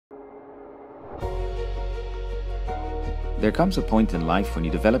There comes a point in life when you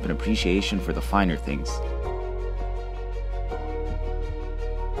develop an appreciation for the finer things.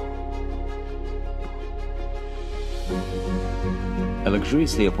 A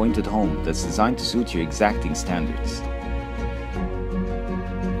luxuriously appointed home that's designed to suit your exacting standards.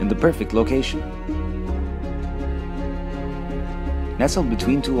 In the perfect location. Nestled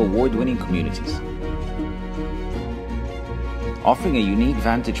between two award-winning communities. Offering a unique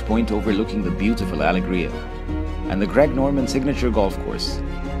vantage point overlooking the beautiful Allegria and the Greg Norman signature golf course.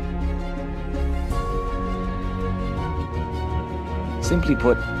 Simply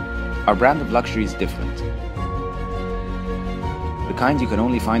put, our brand of luxury is different. The kind you can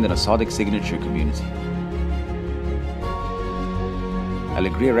only find in a SODIC signature community.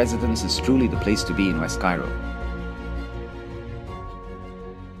 Allegria Residence is truly the place to be in West Cairo.